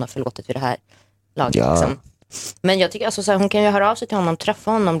 Den borde hon ha förlåtit vid det här laget liksom. Men jag tycker alltså, så här, hon kan ju höra av sig till honom,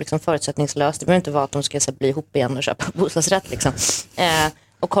 träffa honom liksom, förutsättningslöst. Det behöver inte vara att de ska så här, bli ihop igen och köpa bostadsrätt liksom.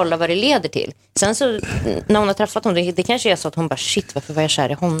 Och kolla vad det leder till. Sen så när hon har träffat honom, det kanske är så att hon bara shit, varför var jag kär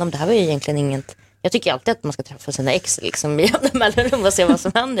i honom? Det här var ju egentligen inget. Jag tycker alltid att man ska träffa sina ex liksom, i mellanrum och se vad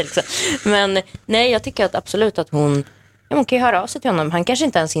som händer liksom. Men nej, jag tycker att absolut att hon kan ju höra av sig till honom. Han kanske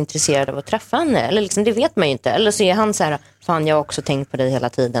inte ens är intresserad av att träffa henne. Eller liksom, det vet man ju inte. Eller så är han så här, fan jag har också tänkt på dig hela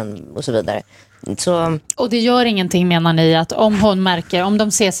tiden och så vidare. Så... Och det gör ingenting, menar ni, att om de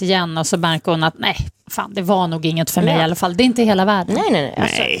ses igen och så märker hon att nej, fan det var nog inget för mig i alla fall. Det är inte hela världen. Nej.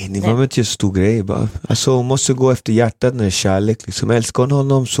 Alltså, det var inte en stor grej bara. Alltså hon måste gå efter hjärtat när det är kärlek. Liksom. Älskar hon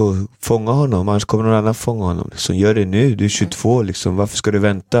honom så fånga honom. Annars kommer någon annan fånga honom. Liksom. Gör det nu, du är 22 liksom. Varför ska du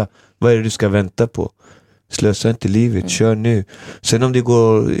vänta? Vad är det du ska vänta på? Slösa inte livet, kör nu. Sen om det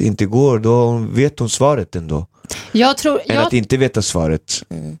inte går, då vet hon svaret ändå. Att inte veta svaret.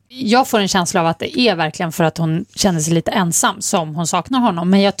 Jag får en känsla av att det är verkligen för att hon känner sig lite ensam som hon saknar honom.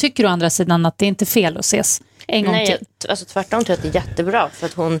 Men jag tycker å andra sidan att det är inte fel att ses en gång till. Alltså tvärtom tror jag att det är jättebra. För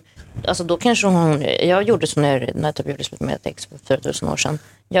att hon, alltså då kanske jag gjorde så när jag typ gjorde slut med ett ex för 4000 år sedan.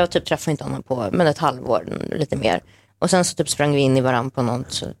 Jag typ träffade inte honom på ett halvår, lite mer. Och sen så typ sprang vi in i varandra på någon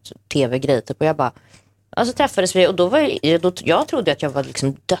tv-grej typ, och jag bara... Alltså träffades vi och då jag trodde att jag var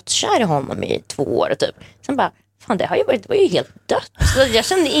liksom dödskär i honom i 2 år typ. Sen bara, fan det var ju helt dött. Så jag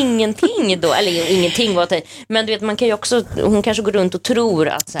kände ingenting då, eller ingenting var det. Men du vet, man kan ju också, hon kanske går runt och tror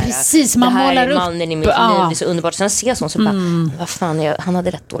att så här, precis, man målar upp. Det här är mannen i mitt liv, det är så underbart. Sen ses hon så bara, vad fan, han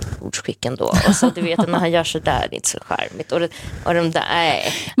hade rätt dåligt bordsskick ändå. Och så du vet, när han gör så där, det är inte så charmigt. Och de där,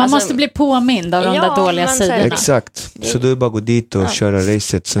 man måste bli påmind av de där dåliga sidorna. Exakt, så du bara gå dit och köra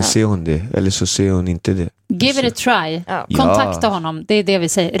racet, sen ser hon det, eller så ser hon inte det. Give it a try. Kontakta honom, det är det vi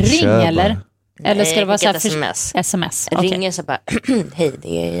säger. Ring eller? Eller ska det vara så här sms? Ringer så bara, hej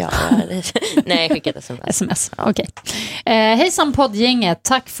det är jag. Nej, skicka ett sms. Okej. Hejsan poddgänget,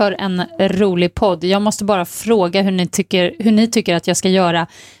 tack för en rolig podd. Jag måste bara fråga hur ni tycker att jag ska göra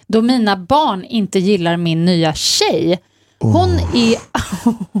då mina barn inte gillar min nya tjej. Hon är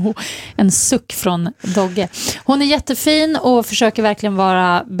en suck från Dogge. Hon är jättefin och försöker verkligen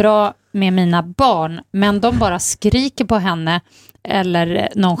vara bra med mina barn, men de bara skriker på henne eller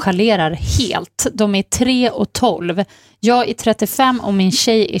nonchalerar helt. De är 3 och 12. Jag är 35 och min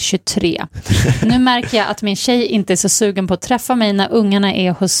tjej är 23. Nu märker jag att min tjej inte är så sugen på att träffa mig när ungarna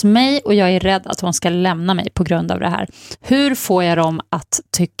är hos mig och jag är rädd att hon ska lämna mig på grund av det här. Hur får jag dem att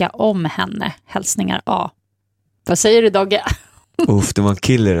tycka om henne? Hälsningar A. Vad säger du, Dogge? Det var en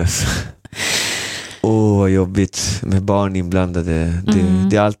killer alltså. Vad jobbigt med barn inblandade.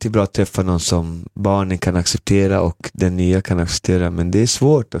 Det är alltid bra att träffa någon som barnen kan acceptera och den nya kan acceptera. Men det är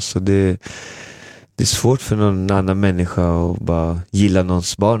svårt alltså. Det är svårt för någon annan människa att bara gilla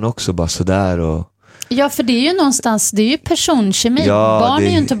någons barn också. Bara sådär och... Ja, för det är ju någonstans, det är ju personkemi. Ja, barn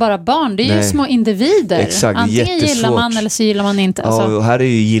är ju inte bara barn, det är ju små individer. Exakt, antingen gillar man eller så gillar man inte. Alltså. Ja, och här är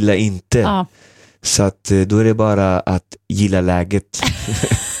ju gilla inte. Ja. Så att då är det bara att gilla läget.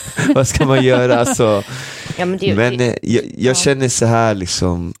 Vad ska man göra? Alltså, Ja, men jag känner så här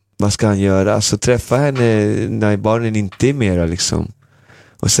liksom, vad ska han göra? Alltså träffa henne när barnen inte är mera liksom.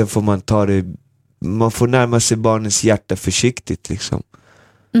 Och sen får man man får närma sig barnens hjärta försiktigt liksom.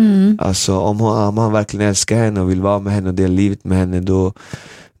 Alltså om han verkligen älskar henne och vill vara med henne och dela livet med henne, då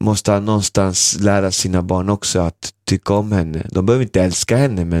måste han någonstans lära sina barn också att tycka om henne. De behöver inte älska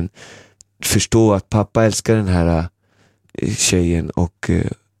henne, men förstå att pappa älskar den här tjejen och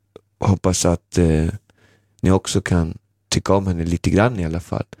hoppas att ni också kan tycka om henne lite grann i alla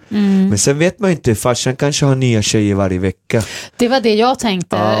fall. Men sen vet man inte, farsan kanske har nya tjejer varje vecka. Det var det jag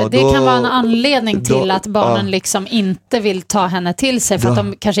tänkte. Det kan vara en anledning till att barnen liksom inte vill ta henne till sig, för att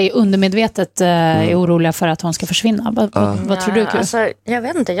de kanske är undermedvetet är oroliga för att hon ska försvinna. Vad tror du? Alltså, jag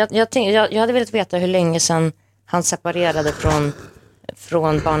vet inte. Jag hade velat veta hur länge sedan han separerade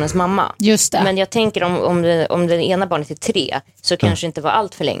från barnens mamma. Just det. Men jag tänker om det ena barnet är 3 så kanske inte var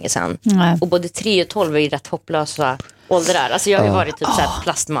allt för länge sedan. Nej. Och både 3 och 12 är ju rätt hopplösa åldrar. Alltså jag har ju varit typ så här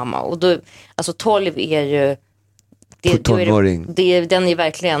plastmamma, och då, alltså 12 är ju den är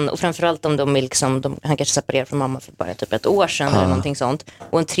verkligen, och framförallt om de är liksom, han kanske separerar från mamma för bara typ ett år sedan eller någonting sånt.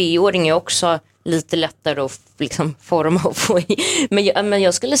 Och en 3-åring är också lite lättare att liksom forma och få i. Men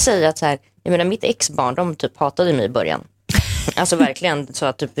jag skulle säga att så här, jag menar mitt exbarn, de typ hatade mig i början. Alltså verkligen, så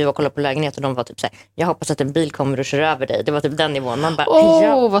att typ, vi var och kollade på lägenhet och de var typ så här: jag hoppas att en bil kommer och kör över dig. Det var typ den nivån. Man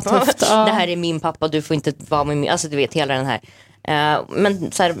bara, vad tufft. Det här är min pappa, du får inte vara med mig. Alltså du vet, hela den här.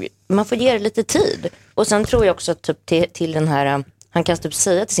 Men så här, man får ge det lite tid. Och sen tror jag också typ till den här, han kan typ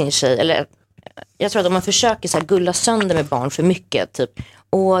säga till sin tjej, eller jag tror att om man försöker så här gulla sönder med barn för mycket typ,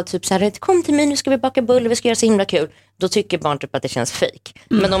 och typ så här, kom till mig, nu ska vi baka buller, vi ska göra så himla kul, då tycker barn typ att det känns fake.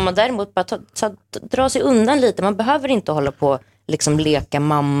 Men om man däremot bara drar sig undan lite, man behöver inte hålla på liksom leka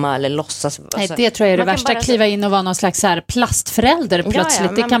mamma eller låtsas. Nej, alltså, det tror jag är det värsta, kliva in och vara någon slags så här plastförälder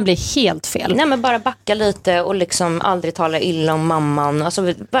plötsligt. Det kan bli helt fel. Nej, men bara backa lite och liksom aldrig tala illa om mamman.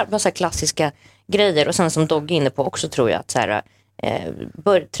 Alltså bara så här klassiska grejer. Och sen som Dogge är inne på också, tror jag att så här,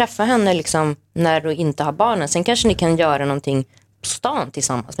 träffa henne liksom när du inte har barnen. Sen kanske ni kan göra någonting på stan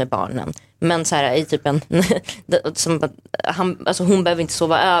tillsammans med barnen. Men så här i typ alltså hon behöver inte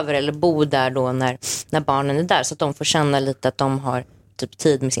sova över eller bo där då när barnen är där, så att de får känna lite att de har typ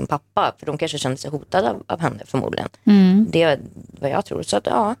tid med sin pappa, för de kanske känner sig hotade av henne förmodligen. Det är vad jag tror. Så att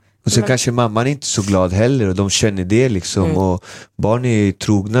och så kanske mamman är inte så glad heller, och de känner det liksom, och barn är ju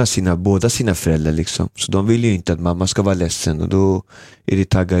trogna båda sina föräldrar liksom, så de vill ju inte att mamma ska vara ledsen, och då är det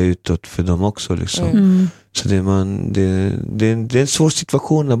tagga utåt för dem också liksom. Så det är en svår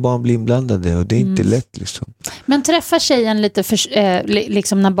situation när barn blir inblandade, och det är inte lätt liksom. Men träffa tjejen lite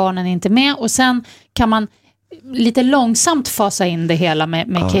liksom när barnen är inte med, och sen kan man lite långsamt fasa in det hela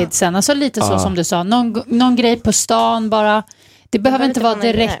med kidsen, alltså lite så som du sa, någon grej på stan bara. Det behöver inte vara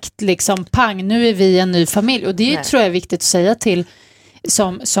direkt liksom pang, nu är vi en ny familj. Och det tror jag är viktigt att säga till,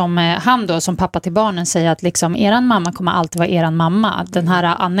 som han då, som pappa till barnen, säger att liksom, eran mamma kommer alltid vara eran mamma. Den här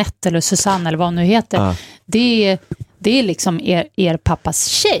Annette eller Susanne eller vad hon nu heter, det är liksom er pappas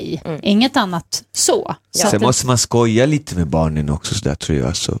tjej. Inget annat så. Sen måste man skoja lite med barnen också, så där tror jag.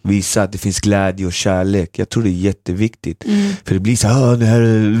 Alltså. Visa att det finns glädje och kärlek. Jag tror det är jätteviktigt. För det blir så här, det här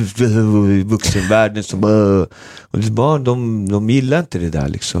är vuxenvärlden som och barn, de gillar inte det där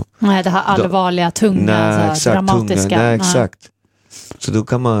liksom. Nej, det här allvarliga, tunga, dramatiska. Tunga. Nej, exakt. Så då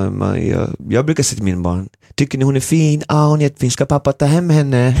kan jag brukar säga till min barn: tycker ni hon är fin? Ja, hon är jättefin. Ska pappa ta hem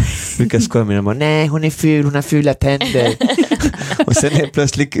henne? Brukar skoja med mina barn: nej, hon är ful, hon har fula tänder. Och sen helt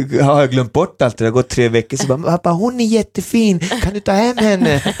plötsligt har jag glömt bort allt. Det har gått 3 veckor, så bara: pappa, hon är jättefin, kan du ta hem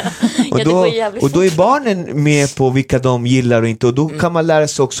henne? Och då är barnen med på vilka de gillar och inte. Och då kan man lära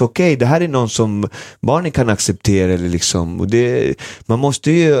sig också, okej, det här är någon som barnen kan acceptera eller liksom. Och man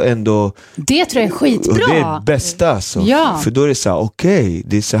måste ju ändå, det tror jag är skitbra. Och det är det bästa alltså. För då är det så här, okej,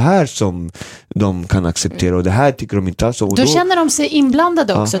 det är så här som de kan acceptera, och det här tycker de inte alls om. Då känner de sig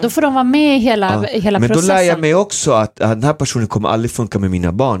inblandade också, då får de vara med i hela men processen. Då lär jag mig också att den här personen kommer aldrig funka med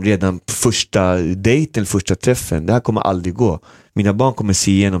mina barn redan på första dejten, första träffen. Det här kommer aldrig gå. Mina barn kommer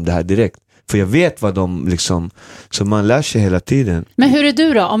se igenom det här direkt. För jag vet vad de liksom, så man lär sig hela tiden. Men hur är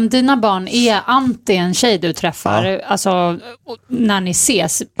du då? Om dina barn är anti en tjej du träffar, alltså när ni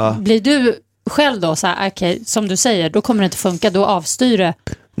ses, blir du själv då så här, okej, som du säger, då kommer det inte funka, då avstyr det?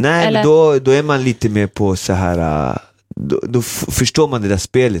 Nej, eller? Då är man lite mer på så här, då förstår man det där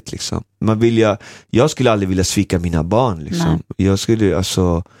spelet liksom. Jag skulle aldrig vilja svika mina barn liksom.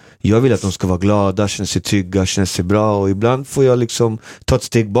 Jag vill att de ska vara glada, känna sig trygga, känna sig bra, och ibland får jag liksom ta ett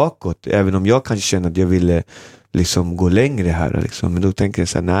steg bakåt, även om jag kanske känner att jag ville liksom gå längre här liksom. Men då tänker jag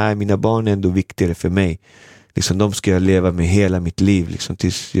så här, nej, mina barn är ändå viktigare för mig. Liksom, de ska jag leva med hela mitt liv liksom,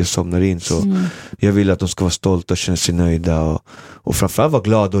 tills jag somnar in. Så jag vill att de ska vara stolta och känna sig nöjda, och framförallt vara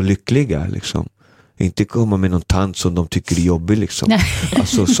glada och lyckliga liksom. Inte komma med någon tant som de tycker är jobbig liksom.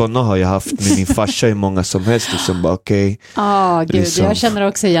 Alltså sådana har jag haft med min farsa i många som helst liksom, bara okej. Gud, liksom. Jag känner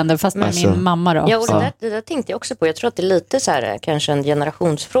också igen det, fast med min mamma då. Ja, och det där tänkte jag också på. Jag tror att det är lite så här, kanske en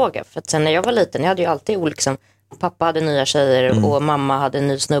generationsfråga. För att sen när jag var liten, jag hade ju alltid liksom, pappa hade nya tjejer och mamma hade en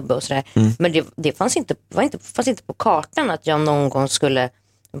ny snubbe och sådär. Men det fanns inte på kartan att jag någon gång skulle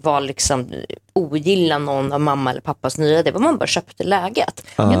vara liksom ogilla någon av mamma eller pappas nya. Det var man bara köpte läget.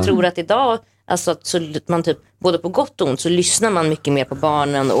 Jag tror att idag, alltså att så man typ, både på gott och ont, så lyssnar man mycket mer på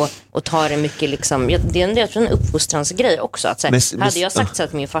barnen och tar det mycket liksom, det är en uppfostransgrej också, att så här, hade jag sagt så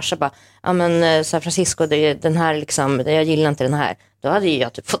att min farsa bara, ja men San Francisco, den här liksom, jag gillar inte den här, då hade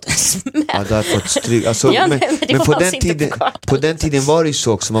jag typ fått en smäll. Ja, det hade fått stryk. Alltså, men på den tiden var det ju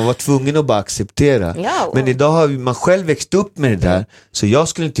så också, man var tvungen att bara acceptera. Men idag har man själv växt upp med det där, så jag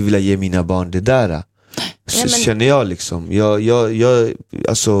skulle inte vilja ge mina barn det där. Känner jag liksom.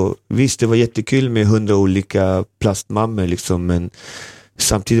 Alltså, visst, det var jättekul med 100 olika plastmammor liksom, men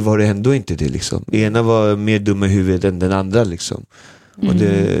samtidigt var det ändå inte det liksom. Ena var mer dum i huvudet än den andra liksom.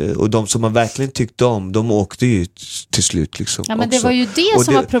 Och de som man verkligen tyckte om, de åkte ju till slut liksom. Ja, men också. Det var ju det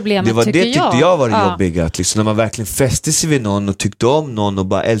som var problemet, det var tycker det tyckte jag var jobbigt, att liksom, när man verkligen fäste sig vid någon och tyckte om någon och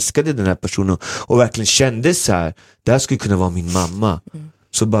bara älskade den här personen och verkligen kände så här, det här skulle kunna vara min mamma.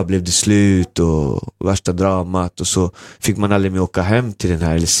 Så bara blev det slut och värsta dramat, och så fick man aldrig mer åka hem till den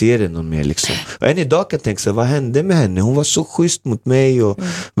här eller se den någon mer liksom. Och än idag kan jag tänka så, vad hände med henne? Hon var så schysst mot mig och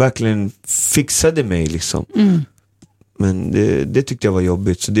verkligen fixade mig liksom. Men det tyckte jag var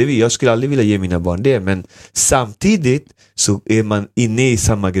jobbigt. Så jag skulle aldrig vilja ge mina barn det. Men samtidigt så är man inne i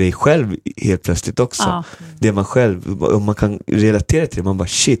samma grej själv helt plötsligt också. Det är man själv, och man kan relatera till det. Man bara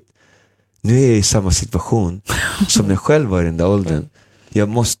shit, nu är jag i samma situation som när jag själv var i den där åldern. Jag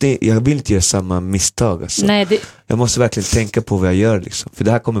vill inte göra samma misstag alltså. Jag måste verkligen tänka på vad jag gör liksom. För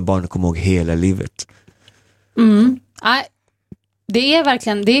det här kommer barnen komma ihåg hela livet. Det är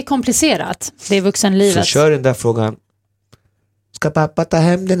verkligen, det är komplicerat. Det är vuxenlivet. Så kör den där frågan. Ska pappa ta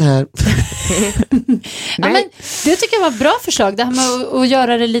hem den här? Ja, men det tycker jag var ett bra förslag. Det här med att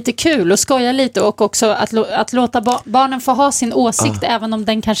göra det lite kul och skoja lite, och också att låta barnen få ha sin åsikt även om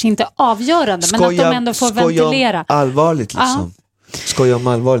den kanske inte är avgörande. Men att de ändå får ventilera. Allvarligt liksom. Skoja om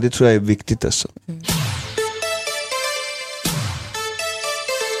allvar, det tror jag är viktigt alltså.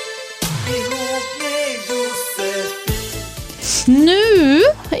 Nu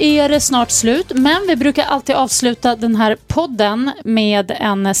är det snart slut, men vi brukar alltid avsluta den här podden med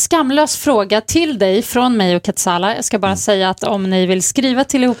en skamlös fråga till dig från mig och Katsala. Jag ska bara säga att om ni vill skriva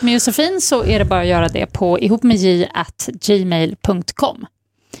till Ihop med Josefin, så är det bara att göra det på ihopmedj@gmail.com.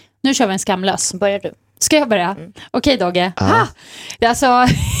 Nu kör vi en skamlös. Börjar du? Ska jag börja? Okej, Dogge. Alltså,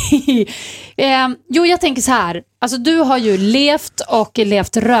 jag tänker så här. Alltså, du har ju levt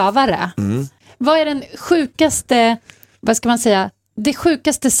rövare. Vad är den sjukaste, vad ska man säga, det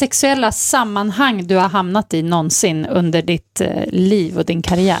sjukaste sexuella sammanhang du har hamnat i någonsin under ditt liv och din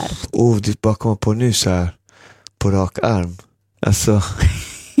karriär? Det bara kommer på nu så här på rak arm. Alltså,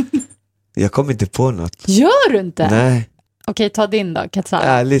 jag kommer inte på något. Gör du inte? Nej. Okej, ta din då, Katsala.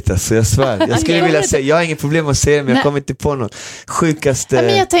 Ärligt alltså, jag svär. Jag skulle vilja säga, jag har inget problem att säga, men jag kommer inte på något sjukaste.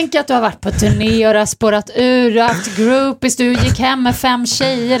 Men jag tänker att du har varit på turné och du har spårat ur, du har haft groupies, du gick hem med 5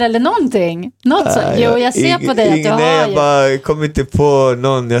 tjejer eller någonting. Något så. Jo, jag ser på dig att du har. Nej, jag bara kommer inte på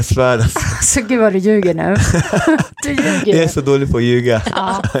någon, jag svär. Alltså gud vad du ljuger nu. Du ljuger. Jag är så dålig på att ljuga.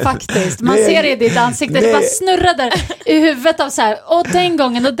 Ja, faktiskt. Man ser det i ditt ansikte, det bara snurrar där i huvudet av så här, den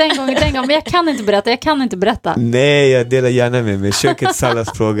gången, men jag kan inte berätta. Nej, jag delar gärna med mig. Köket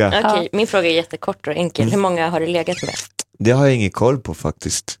Sallas fråga. Okej, min fråga är jättekort och enkel. Hur många har du legat med? Det har jag ingen koll på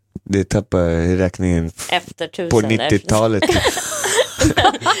faktiskt. Det tappar räkningen efter 1000, på 90-talet.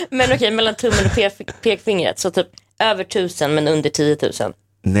 Men okej, mellan tummen och pekfingret. Så typ över 1000 men under 10 000.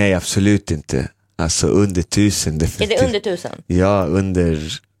 Nej, absolut inte. Alltså under 1000 definitivt. Är det under 1000? Ja,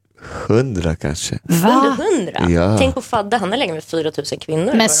 under 100 kanske. Va? Under 100? Ja. Tänk på Fadda, han är längre med 4000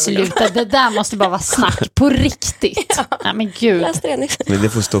 kvinnor. Men sluta, det där måste bara vara snack på riktigt. Ja. Nej, men gud. Men det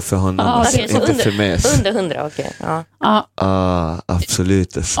får stå för honom, okay, inte under, för mig. Under 100, okej. Okay. Ja,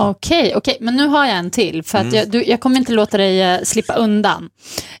 absolut. Alltså. Okej, men nu har jag en till. För att jag kommer inte låta dig slippa undan.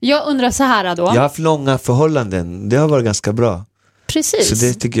 Jag undrar så här då. Jag har haft långa förhållanden, det har varit ganska bra. Precis. Så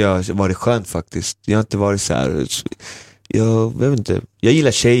det tycker jag har varit skönt faktiskt. Jag har inte varit så här... Jag vet inte. Jag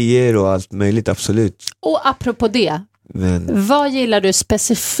gillar tjejer och allt möjligt, absolut. Och apropå det, vad gillar du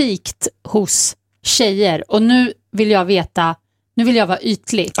specifikt hos tjejer? Och nu vill jag veta, nu vill jag vara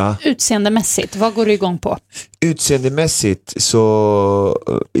ytlig. Utseendemässigt, vad går du igång på? Utseendemässigt så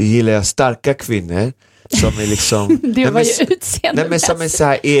gillar jag starka kvinnor som är liksom... det var ju utseendemässigt. Nej, men som är så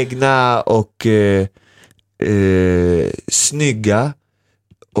här egna och snygga.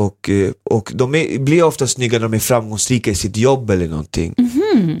 Och de blir ofta snygga när de är framgångsrika i sitt jobb eller någonting.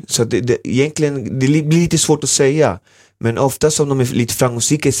 Så egentligen det blir lite svårt att säga. Men ofta som de är lite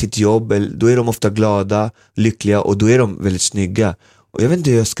framgångsrika i sitt jobb, då är de ofta glada, lyckliga och då är de väldigt snygga. Och jag vet inte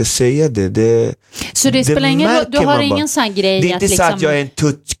hur jag ska säga det. Så det spelar ingen roll, du har ingen sån här grej. Det är inte så att jag är en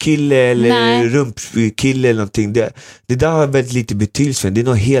tuttkille eller rumpkille eller någonting. Det där har väldigt lite betydelse. Det är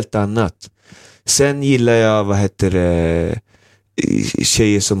något helt annat. Sen gillar jag,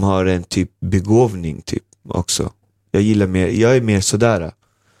 tjejer som har en typ begåvning typ också. Jag är mer sådär,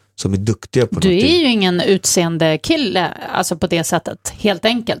 som är duktiga på någonting. Du är ju ingen utseende kille, alltså på det sättet, helt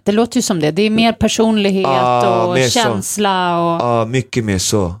enkelt. Det låter ju som det. Det är mer personlighet och mer känsla. Ja, mycket mer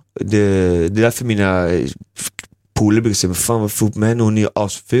så. Det är därför mina polare brukar säga, fan vad fort med henne, hon är ju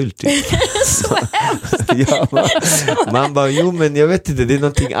asful typ. Ja, man bara, jo men jag vet inte, det är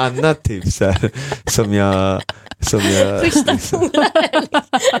någonting annat typ så här, som jag det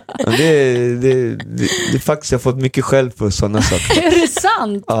är faktiskt, jag har fått mycket själv för sådana saker. Är det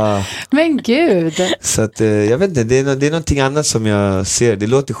sant? Men gud. Så att jag vet inte, det är någonting annat som jag ser. Det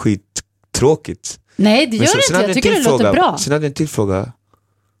låter skittråkigt. Nej, det gör det inte. Jag tycker det låter bra. Sen hade jag en till fråga.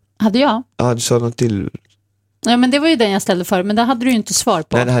 Hade jag? Ja, du sa något till. Ja, men det var ju den jag ställde för, men det hade du ju inte svar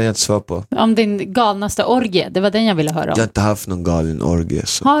på. Nej, det hade jag inte svar på. Om din galnaste orgie, det var den jag ville höra om. Jag har inte haft någon galen orgie.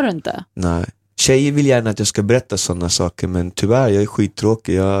 Så. Har du inte? Nej. Tjejer vill gärna att jag ska berätta sådana saker, men tyvärr, jag är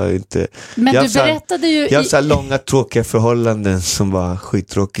skittråkig. Jag är inte... Men du berättade ju... Jag har så här långa, tråkiga förhållanden som var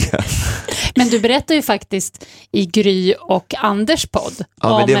skittråkiga. Men du berättade ju faktiskt i Gry och Anders podd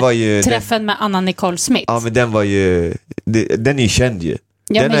om det var ju träffen med Anna Nicole Smith. Ja, men den var ju... Den är ju känd ju.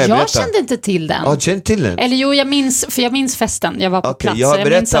 Ja, men jag kände inte till den. Ja, kände till den? Eller jo, jag minns festen. Jag var på plats. Jag har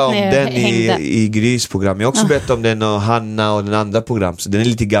berättat om den hängde. i Grys program. Jag har också berättat om den och Hanna och den andra program. Så den är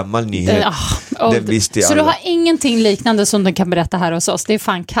lite gammal nyhet. Den visste så alla. Du har ingenting liknande som du kan berätta här hos oss? Det är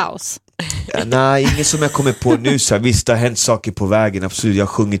fan kaos. Nej, inget som jag kommer på nu. Så visst, det har hänt saker på vägen. Absolut, jag har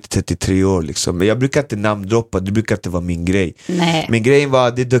sjungit i 33 år liksom. Men jag brukar inte namndroppa. Det brukar inte vara min grej. Nej. Men grejen var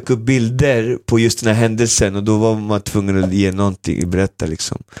att det dök upp bilder på just den här händelsen. Och då var man tvungen att ge någonting, berätta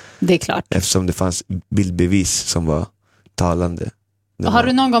liksom. Det är klart. Eftersom det fanns bildbevis som var talande. Har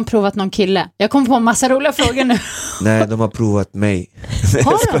du någon gång provat någon kille? Jag kommer på en massa roliga frågor nu. Nej, de har provat mig.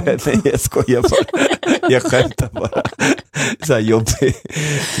 Nej, jag skojar bara. Jag skämtar bara. Så här jobbig.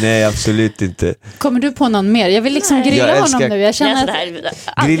 Nej, absolut inte. Kommer du på någon mer? Jag vill liksom grilla honom nu. Jag känner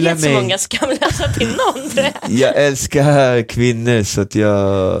att... Grilla mig. Så många skamlösa till någon. Jag älskar kvinnor, så att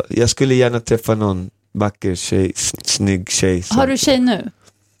jag skulle gärna träffa någon vacker tjej, snygg tjej. Har du tjej nu?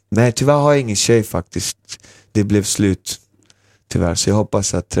 Nej, tyvärr har jag ingen tjej faktiskt. Det blev slut. Tyvärr, så jag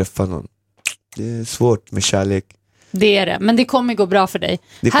hoppas att träffa någon. Det är svårt med kärlek. Det är det, men det kommer gå bra för dig.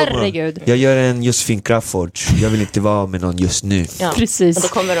 Herregud. Jag gör en Josefin Crawford. Jag vill inte vara med någon just nu. Ja, precis. Och då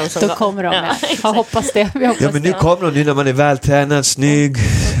kommer de som ja. Jag hoppas det. Men nu kommer de, nu när man är vältränad, snygg,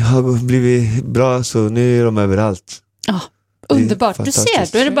 har blivit bra, så nu är de överallt. Ja, underbart. Du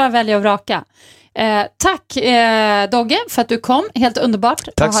ser, då är det bara att välja och vraka. Tack Dogge för att du kom, helt underbart.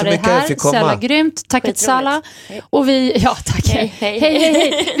 Tack så mycket, jag fick komma. Så grymt, tack Etsala. Och vi, tack.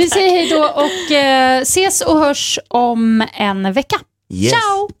 Hej. Vi säger hej då och ses och hörs om en vecka. Yes.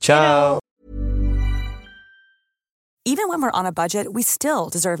 Ciao. Even when we're on a budget, we still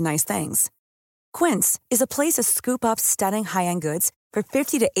deserve nice things. Quince is a place to scoop up stunning high-end goods for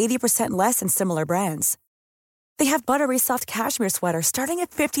 50 to 80% less than similar brands. They have buttery soft cashmere sweaters starting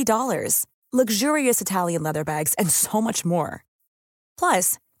at $50. Luxurious Italian leather bags, and so much more.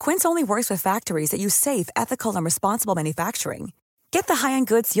 Plus, Quince only works with factories that use safe, ethical, and responsible manufacturing. Get the high-end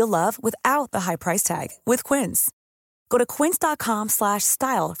goods you'll love without the high price tag with Quince. Go to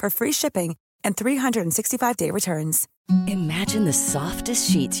quince.com/style for free shipping and 365-day returns. Imagine the softest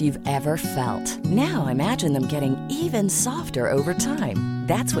sheets you've ever felt. Now imagine them getting even softer over time.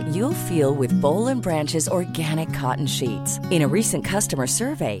 That's what you'll feel with Boll & Branch's organic cotton sheets. In a recent customer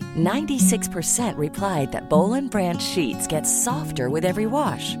survey, 96% replied that Boll & Branch sheets get softer with every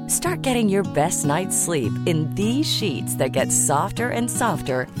wash. Start getting your best night's sleep in these sheets that get softer and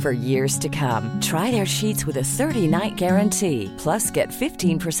softer for years to come. Try their sheets with a 30-night guarantee. Plus, get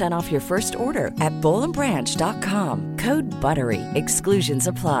 15% off your first order at bollandbranch.com. Code BUTTERY. Exclusions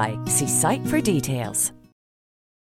apply. See site for details.